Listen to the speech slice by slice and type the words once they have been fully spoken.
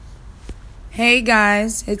Hey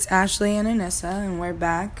guys, it's Ashley and Anissa, and we're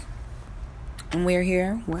back. And we're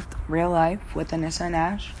here with Real Life with Anissa and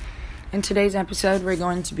Ash. In today's episode, we're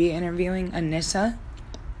going to be interviewing Anissa,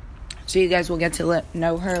 so you guys will get to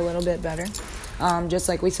know her a little bit better. Just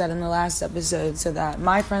like we said in the last episode, so that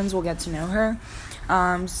my friends will get to know her,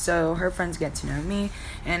 so her friends get to know me,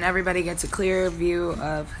 and everybody gets a clear view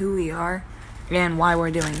of who we are and why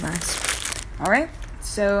we're doing this. Alright,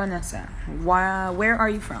 so Anissa, where are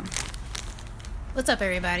you from? What's up,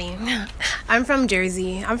 everybody? I'm from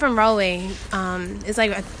Jersey. I'm from Rahway. It's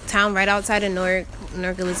like a town right outside of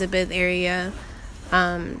Newark Elizabeth area.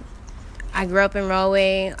 I grew up in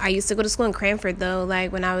Rahway. I used to go to school in Cranford, though,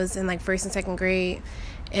 like when I was in like first and second grade.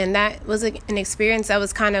 And that was an experience that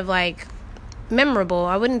was kind of like memorable.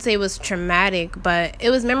 I wouldn't say it was traumatic, but it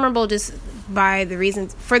was memorable just for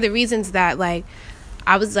the reasons that like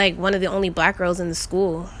I was like one of the only black girls in the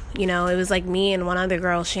school. You know, it was like me and one other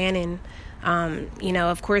girl, Shannon.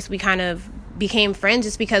 Of course we kind of became friends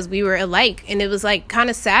just because we were alike, and it was like kind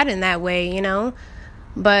of sad in that way,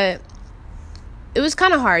 but it was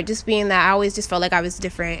kind of hard just being that I always just felt like I was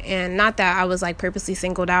different, and not that I was like purposely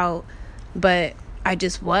singled out, but I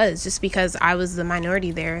just was, just because I was the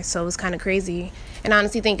minority there. So it was kind of crazy, and I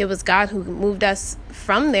honestly think it was God who moved us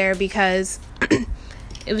from there, because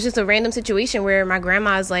it was just a random situation where my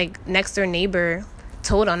grandma's like next door neighbor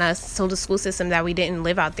told the school system that we didn't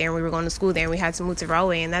live out there and we were going to school there and we had to move to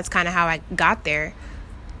Rahway, and that's kind of how I got there.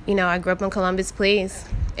 I grew up in Columbus Place,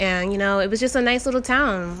 and it was just a nice little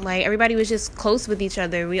town. Like, everybody was just close with each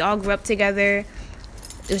other. We all grew up together.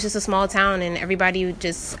 It was just a small town, and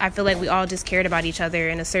I feel like we all just cared about each other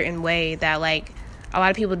in a certain way that like a lot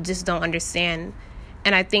of people just don't understand.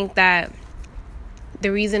 And I think that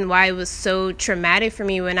the reason why it was so traumatic for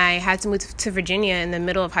me when I had to move to Virginia in the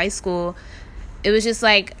middle of high school, it was just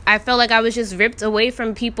like I felt like I was just ripped away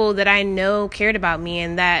from people that I know cared about me,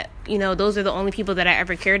 and that, those are the only people that I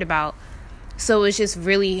ever cared about. So it was just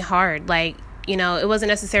really hard. Like, it wasn't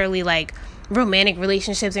necessarily like romantic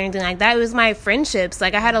relationships or anything like that. It was my friendships.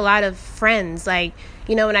 Like, I had a lot of friends. Like,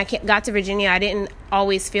 when I got to Virginia, I didn't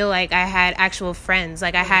always feel like I had actual friends.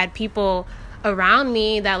 Like, I had people around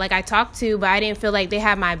me that like I talked to, but I didn't feel like they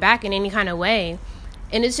had my back in any kind of way.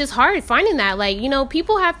 And it's just hard finding that. Like,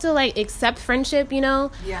 people have to, like, accept friendship,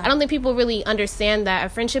 Yeah. I don't think people really understand that a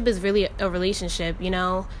friendship is really a relationship,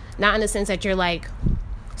 Not in the sense that you're, like,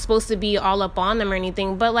 supposed to be all up on them or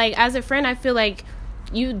anything. But, like, as a friend, I feel like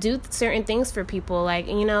you do certain things for people, like,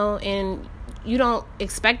 and you don't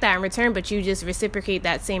expect that in return, but you just reciprocate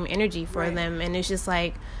that same energy for them. And it's just,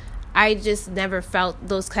 like, I just never felt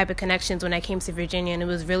those type of connections when I came to Virginia. And it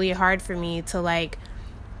was really hard for me to, like,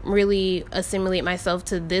 really assimilate myself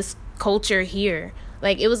to this culture here.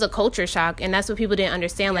 Like, it was a culture shock, and that's what people didn't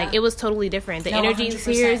understand. Like, it was totally different. The energy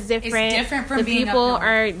here is different. It's different from the people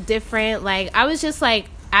are different. Like, I was just like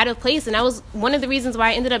out of place, and I was one of the reasons why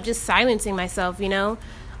I ended up just silencing myself.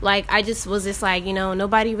 Like, I just was just like,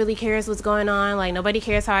 nobody really cares what's going on. Like, nobody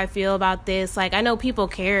cares how I feel about this. Like, I know people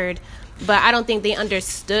cared, but I don't think they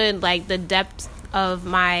understood like the depth of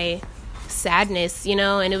my sadness,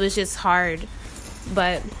 and it was just hard.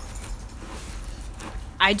 But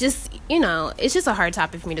I just, it's just a hard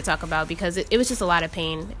topic for me to talk about, because it was just a lot of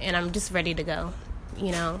pain, and I'm just ready to go.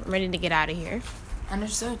 I'm ready to get out of here.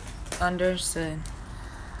 Understood.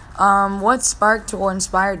 What sparked or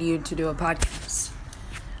inspired you to do a podcast?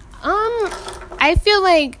 I feel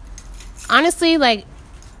like, honestly, like,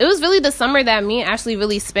 it was really the summer that me and Ashley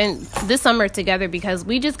really spent this summer together, because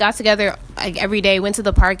we just got together like every day, went to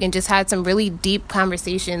the park, and just had some really deep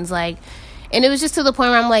conversations, like. And it was just to the point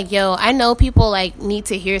where I'm like, yo, I know people, like, need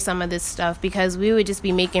to hear some of this stuff, because we would just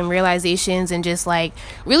be making realizations and just, like,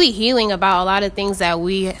 really healing about a lot of things that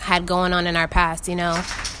we had going on in our past,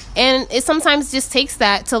 And it sometimes just takes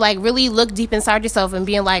that to, like, really look deep inside yourself and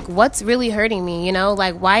being like, what's really hurting me,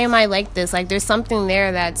 Like, why am I like this? Like, there's something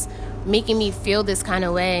there that's making me feel this kind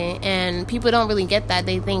of way. And people don't really get that.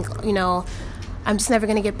 They think, I'm just never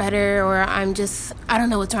going to get better, or I don't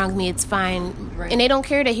know what's wrong with me, it's fine. Right. And they don't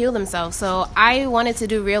care to heal themselves. So I wanted to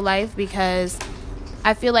do Real Life because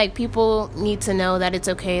I feel like people need to know that it's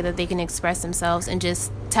okay, that they can express themselves and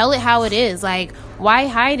just tell it how it is. Like, why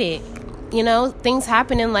hide it? Things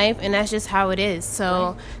happen in life, and that's just how it is.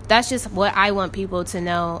 So That's just what I want people to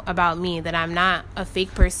know about me, that I'm not a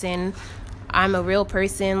fake person. I'm a real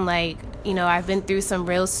person. Like, I've been through some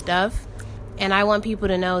real stuff. And I want people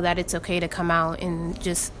to know that it's okay to come out and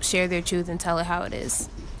just share their truth and tell it how it is.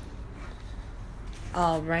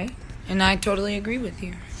 All right. And I totally agree with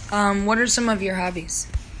you. What are some of your hobbies?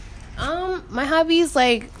 My hobbies,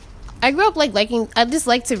 like, I grew up I just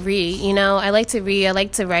like to read, you know. I like to read, I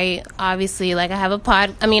like to write. Obviously, like I have a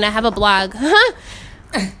blog.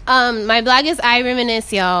 My blog is I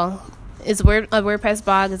Reminisce, y'all. It's a WordPress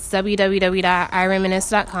blog. It's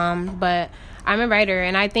www.ireminisce.com. But I'm a writer,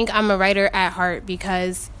 and I think I'm a writer at heart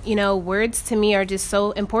because, you know, words to me are just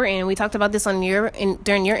so important. And we talked about this during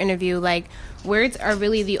your interview. Like, words are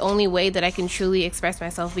really the only way that I can truly express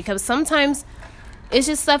myself, because sometimes it's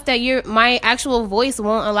just stuff that my actual voice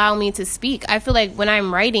won't allow me to speak. I feel like when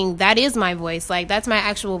I'm writing, that is my voice. Like, that's my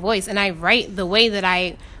actual voice, and I write the way that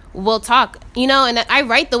I will talk, you know, and I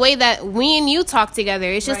write the way that we and you talk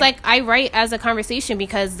together. It's just like I write as a conversation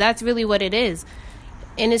because that's really what it is.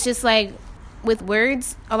 And it's just like, with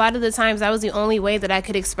words, a lot of the times that was the only way that I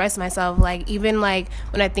could express myself. Like, even like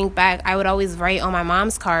when I think back, I would always write on my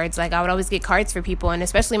mom's cards. Like, I would always get cards for people, and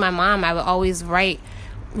especially my mom, I would always write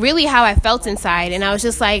really how I felt inside. And I was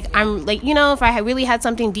just like, I'm like, you know, if I really had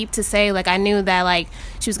something deep to say, like, I knew that like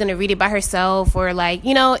she was gonna read it by herself, or like,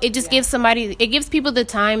 you know, it just gives people the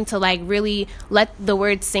time to like really let the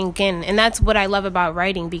words sink in. And that's what I love about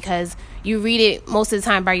writing, because you read it most of the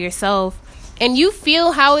time by yourself and you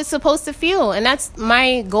feel how it's supposed to feel. And that's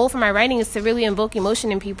my goal for my writing, is to really invoke emotion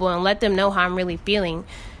in people and let them know how I'm really feeling.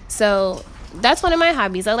 So that's one of my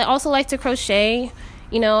hobbies. I also like to crochet.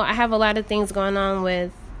 You know, I have a lot of things going on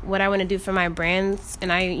with what I want to do for my brands,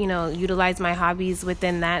 and I, you know, utilize my hobbies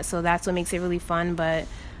within that. So that's what makes it really fun. But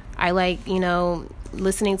I like, you know,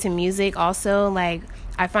 listening to music also. Like,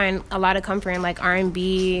 I find a lot of comfort in like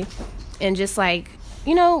R&B and just like,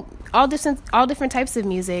 you know, all different types of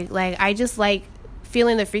music. Like, I just like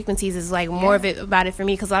feeling the frequencies is like more of it about it for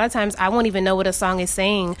me, because a lot of times I won't even know what a song is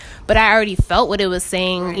saying, but I already felt what it was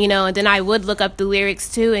saying, you know. And then I would look up the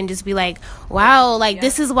lyrics too and just be like, wow, like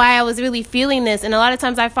this is why I was really feeling this. And a lot of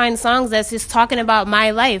times I find songs that's just talking about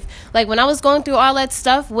my life. Like, when I was going through all that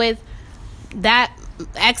stuff with that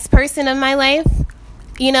ex-person of my life,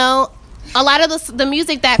 you know, a lot of the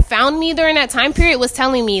music that found me during that time period was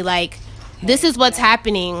telling me like, this is what's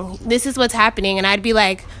happening, and I'd be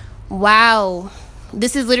like, wow,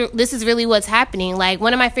 this is really what's happening. Like,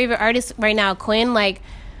 one of my favorite artists right now, Quinn, like,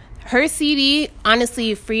 her CD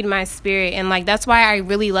honestly freed my spirit, and like that's why I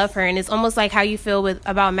really love her. And it's almost like how you feel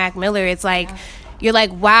about Mac Miller. It's like, you're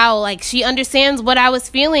like, wow, like she understands what I was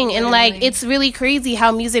feeling. And like, it's really crazy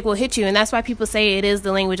how music will hit you. And that's why people say it is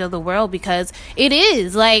the language of the world, because it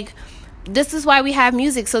is. Like, this is why we have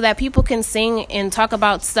music, so that people can sing and talk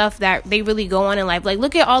about stuff that they really go on in life. Like,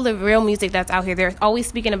 look at all the real music that's out here. They're always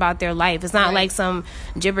speaking about their life. It's not like some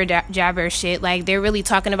jibber jabber shit. Like, they're really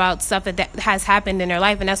talking about stuff that has happened in their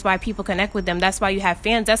life, and that's why people connect with them. That's why you have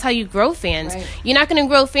fans. That's how you grow fans. You're not going to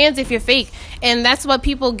grow fans if you're fake. And that's what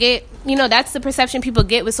people get. You know, that's the perception people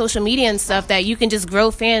get with social media and stuff, that you can just grow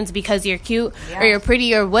fans because you're cute or you're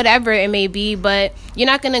pretty or whatever it may be. But you're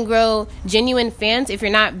not going to grow genuine fans if you're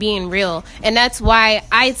not being real. And that's why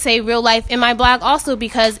I say real life in my blog also,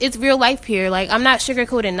 because it's real life here. Like, I'm not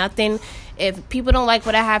sugarcoating nothing. If people don't like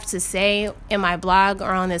what I have to say in my blog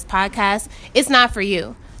or on this podcast, it's not for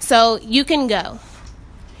you. So you can go.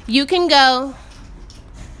 You can go.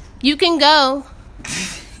 You can go.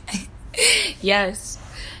 Yes.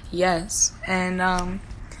 And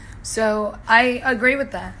so I agree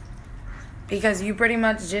with that, because you pretty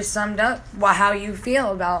much just summed up how you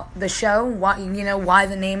feel about the show, why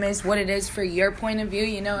the name is what it is for your point of view,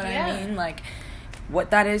 you know what I mean? Like,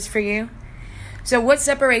 what that is for you. So what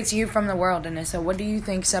separates you from the world, Anissa? What do you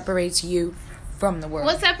think separates you from the world?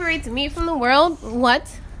 What separates me from the world?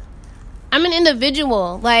 What? I'm an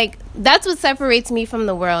individual. Like, that's what separates me from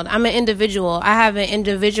the world. I'm an individual. I have an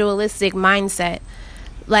individualistic mindset.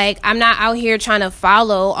 Like, I'm not out here trying to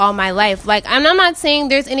follow all my life. Like, I'm not saying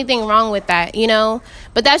there's anything wrong with that, you know,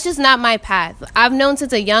 but that's just not my path. I've known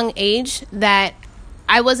since a young age that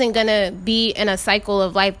I wasn't gonna be in a cycle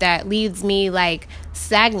of life that leads me like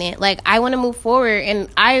stagnant. Like, I want to move forward, and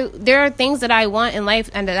there are things that I want in life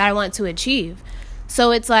and that I want to achieve.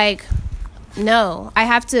 So it's like, no, I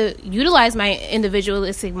have to utilize my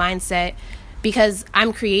individualistic mindset, because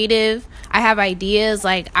I'm creative. I have ideas.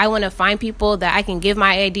 Like, I want to find people that I can give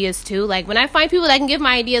my ideas to. Like, when I find people that can give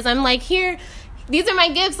my ideas, I'm like, here, these are my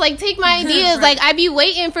gifts. Like, take my ideas. Like, I be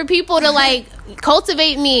waiting for people to like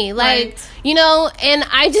cultivate me. Like, you know, and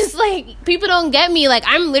I just like, people don't get me. Like,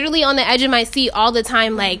 I'm literally on the edge of my seat all the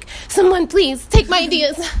time. Like, someone please take my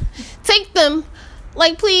ideas. Take them.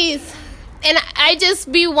 Like, please. And I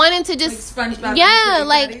just be wanting to just, like SpongeBob,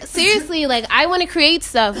 like, seriously, like, I want to create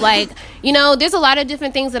stuff. Like, you know, there's a lot of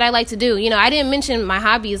different things that I like to do. You know, I didn't mention my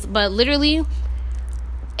hobbies, but literally,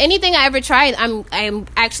 anything I ever tried, I'm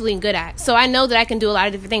actually good at. So I know that I can do a lot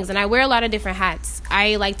of different things, and I wear a lot of different hats.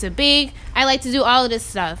 I like to bake. I like to do all of this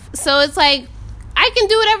stuff. So it's like, I can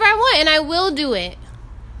do whatever I want, and I will do it.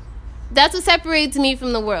 That's what separates me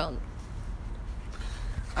from the world.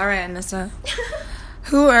 All right, Anissa.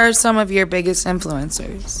 Who are some of your biggest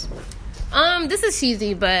influencers? This is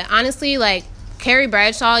cheesy, but honestly, like, Carrie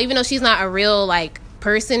Bradshaw, even though she's not a real, like,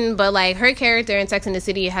 person, but, like, her character in Sex and the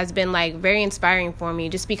City has been, like, very inspiring for me,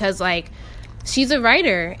 just because, like, she's a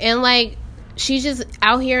writer, and, like, she's just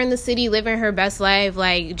out here in the city living her best life,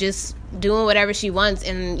 like, just doing whatever she wants.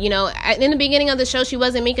 And, you know, in the beginning of the show, she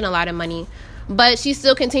wasn't making a lot of money, but she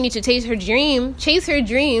still continued to chase her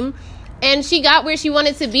dream, and she got where she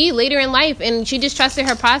wanted to be later in life, and she just trusted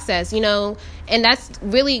her process, you know. And that's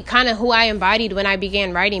really kind of who I embodied when I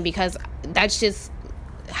began writing, because that's just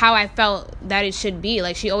how I felt that it should be.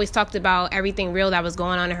 Like, she always talked about everything real that was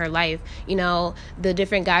going on in her life, you know, the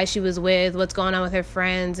different guys she was with, what's going on with her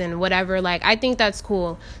friends and whatever. Like, I think that's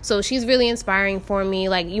cool. So she's really inspiring for me.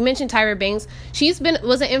 Like, you mentioned Tyra Banks.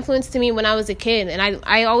 Was an influence to me when I was a kid, and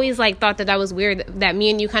I always, like, thought that was weird that me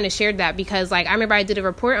and you kind of shared that, because, like, I remember I did a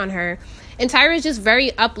report on her. And Tyra is just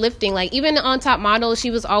very uplifting. Like, even on Top Model, she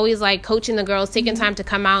was always, like, coaching the girls, taking time to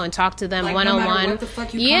come out and talk to them, like, one-on-one. No matter what the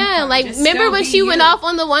fuck you come from, like, remember when she went off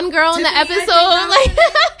on the one girl in the episode? Like,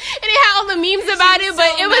 and it had all the memes about it,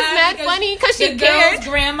 but it was mad funny because she cared. Girl's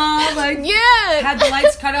grandma, like, had the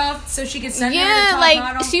lights cut off so she could send her to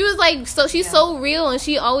Top Model. She was, like, she's so real, and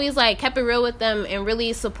she always, like, kept it real with them and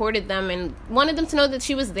really supported them and wanted them to know that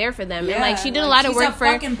she was there for them. And, like, she did a lot of work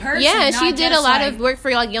for... she did a lot of work for,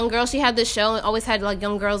 like, young girls. She had this show and always had, like,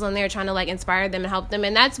 young girls on there trying to, like, inspire them and help them.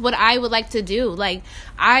 And that's what I would like to do. Like,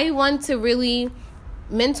 I want to really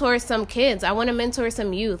mentor some kids. I want to mentor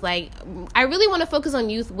some youth. Like, I really want to focus on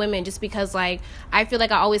youth women, just because, like, I feel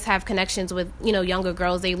like I always have connections with, you know, younger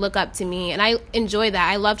girls. They look up to me, and I enjoy that.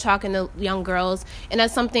 I love talking to young girls, and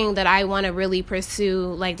that's something that I want to really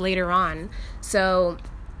pursue, like, later on. So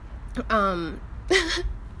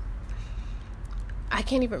I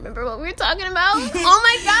can't even remember what we were talking about. Oh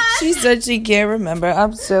my gosh. She said she can't remember.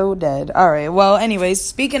 I'm so dead. All right. Well, anyways,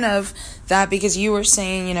 speaking of that, because you were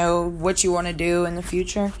saying, you know, what you want to do in the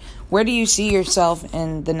future, where do you see yourself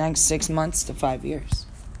in the next 6 months to 5 years?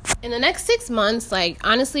 In the next 6 months, like,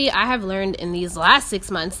 honestly, I have learned in these last 6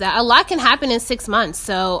 months that a lot can happen in 6 months.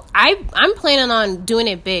 So I'm planning on doing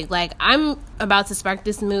it big. Like, I'm about to spark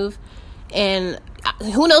this move, and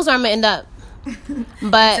who knows where I'm going to end up.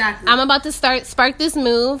 But exactly. I'm about to spark this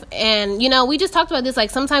move, and, you know, we just talked about this,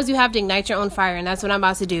 like, sometimes you have to ignite your own fire, and that's what I'm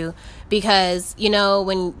about to do, because, you know,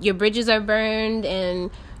 when your bridges are burned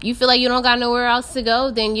and you feel like you don't got nowhere else to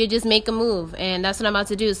go, then you just make a move, and that's what I'm about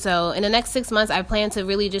to do. So in the next 6 months, I plan to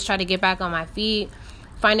really just try to get back on my feet,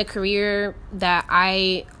 find a career that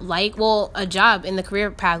I like, well, a job in the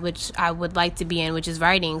career path which I would like to be in, which is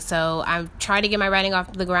writing. So I'm trying to get my writing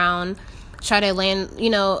off the ground, try to land, you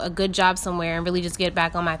know, a good job somewhere, and really just get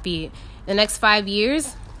back on my feet. The next 5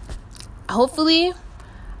 years, hopefully,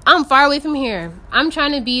 I'm far away from here. I'm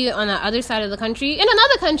trying to be on the other side of the country, in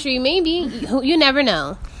another country, maybe. You never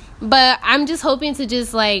know. But I'm just hoping to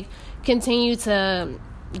just, like, continue to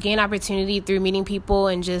gain opportunity through meeting people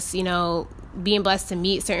and just, you know, being blessed to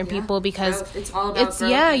meet certain people, because it's all about growth.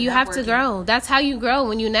 Yeah, you have to grow. That's how you grow,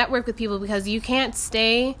 when you network with people, because you can't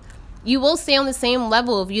stay... You will stay on the same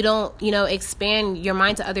level if you don't, you know, expand your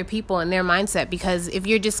mind to other people and their mindset. Because if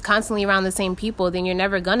you're just constantly around the same people, then you're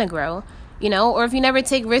never going to grow, you know. Or if you never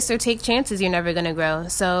take risks or take chances, you're never going to grow.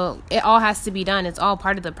 So it all has to be done. It's all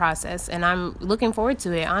part of the process. And I'm looking forward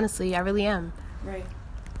to it, honestly. I really am. Right.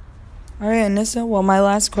 All right, Anissa. Well, my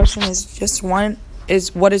last question is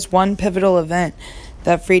what is one pivotal event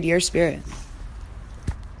that freed your spirit?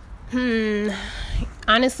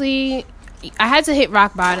 Honestly, I had to hit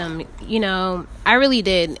rock bottom, you know. I really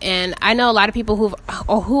did. And I know a lot of people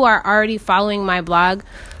who are already following my blog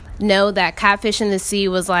know that Catfish in the Sea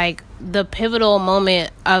was, like, the pivotal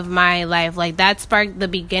moment of my life. Like, that sparked the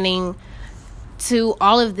beginning to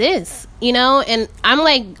all of this, you know. And I'm,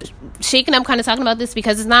 like, shaking up kind of talking about this,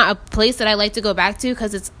 because it's not a place that I like to go back to,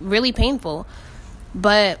 because it's really painful.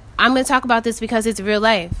 But I'm going to talk about this because it's real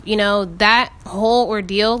life. You know, that whole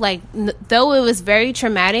ordeal, like, though it was very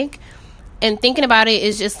traumatic, and thinking about it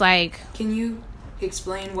is just like... Can you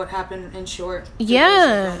explain what happened in short?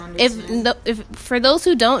 Yeah. If for those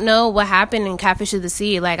who don't know what happened in Catfish of the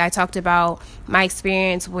Sea, like, I talked about my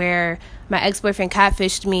experience where my ex-boyfriend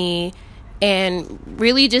catfished me and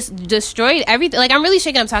really just destroyed everything. Like, I'm really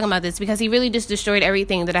shaking up talking about this, because he really just destroyed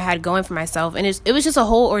everything that I had going for myself. And it was just a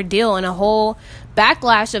whole ordeal and a whole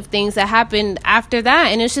backlash of things that happened after that.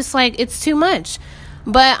 And it's just like, it's too much.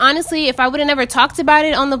 But honestly, if I would have never talked about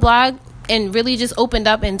it on the blog and really just opened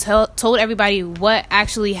up and told everybody what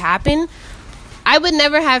actually happened, I would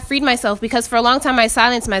never have freed myself, because for a long time I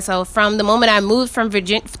silenced myself. From the moment I moved from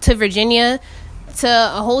Virginia to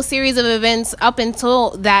a whole series of events up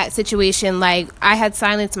until that situation, like, I had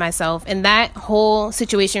silenced myself, and that whole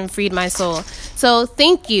situation freed my soul. So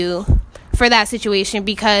thank you for that situation,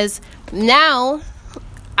 because now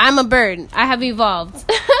I'm a bird. I have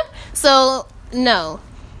evolved. So no,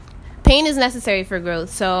 pain is necessary for growth.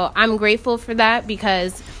 So I'm grateful for that,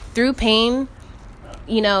 because through pain,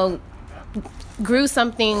 grew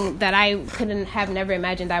something that I couldn't have never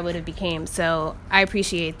imagined I would have became. So I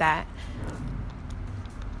appreciate that.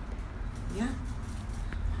 Yeah.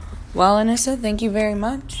 Well, Anissa, thank you very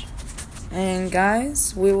much. And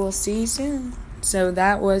guys, we will see you soon. So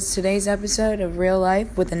that was today's episode of Real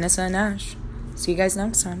Life with Anissa and Ash. See you guys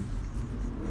next time.